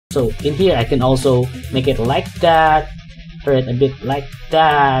So in here I can also make it like that, turn it a bit like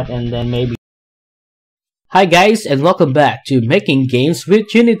that, and then maybe... Hi guys, and welcome back to Making Games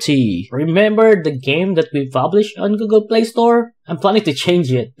with Unity. Remember the game that we published on Google Play Store? I'm planning to change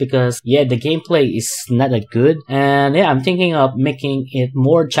it because yeah, the gameplay is not that good, and yeah, I'm thinking of making it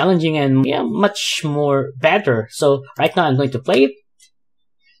more challenging and yeah, much more better. So right now I'm going to play it.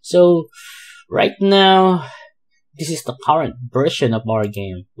 So right now, this is the current version of our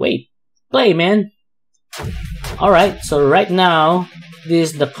game. Wait, play, man. Alright, so right now,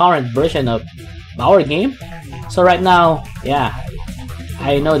 this is the current version of our game. So right now, yeah,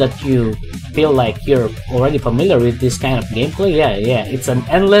 I know that you feel like you're already familiar with this kind of gameplay. Yeah, it's an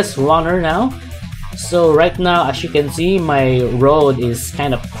endless runner now. So right now, as you can see, my road is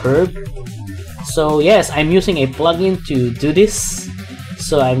kind of curved. So yes, I'm using a plugin to do this.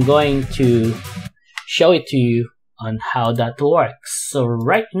 So I'm going to show it to you on how that works. So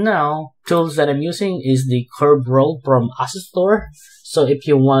right now, tools that I'm using is the curve roll from Asset Store. So if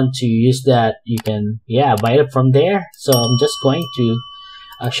you want to use that, you can buy it from there. So I'm just going to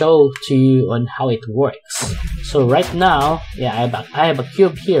show to you on how it works. So right now, I have a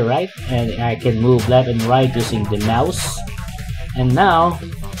cube here, right? And I can move left and right using the mouse. And now,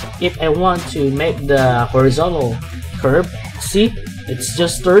 if I want to make the horizontal curve, see? It's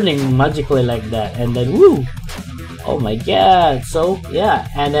just turning magically like that, and then woo! Oh my god! So yeah,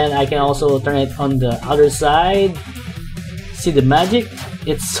 and then I can also turn it on the other side. See the magic?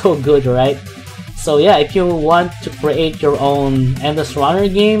 It's so good, right? So yeah, if you want to create your own endless runner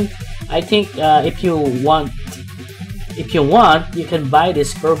game, I think if you want, you can buy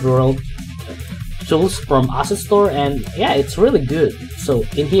this curve roll tools from Asset Store, and yeah, it's really good. So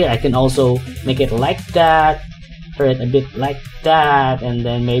in here, I can also make it like that. Turn it a bit like that, and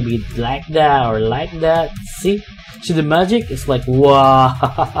then maybe like that or like that. See the magic? It's like wow.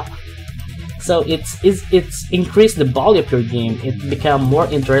 So it's increased the value of your game. It become more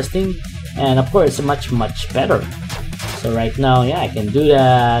interesting, and of course much better. So right now, yeah, I can do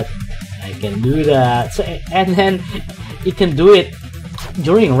that. I can do that. So and then you can do it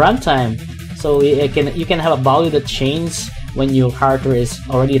during runtime. So you can have a value that changes when your character is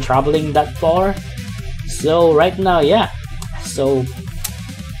already traveling that far. So right now, yeah, so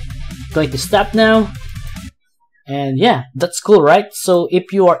going to stop now, and yeah, that's cool, right? So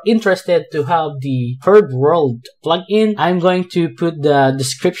if you are interested to have the Curve World plugin, I'm going to put the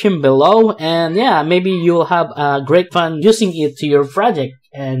description below, and yeah, maybe you'll have a great fun using it to your project.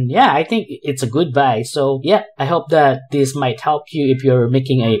 And yeah, I think it's a good buy. So yeah, I hope that this might help you if you're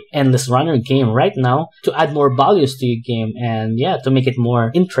making a endless runner game right now to add more values to your game, and yeah, to make it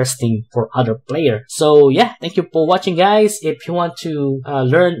more interesting for other players. So yeah, thank you for watching, guys. If you want to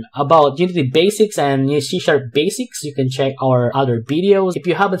learn about Unity basics and C# basics, you can check our other videos. If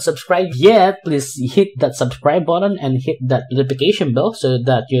you haven't subscribed yet, please hit that subscribe button and hit that notification bell so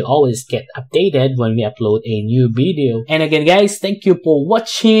that you always get updated when we upload a new video. And again, guys, thank you for watching,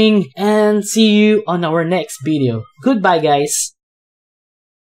 and see you on our next video. Goodbye, guys.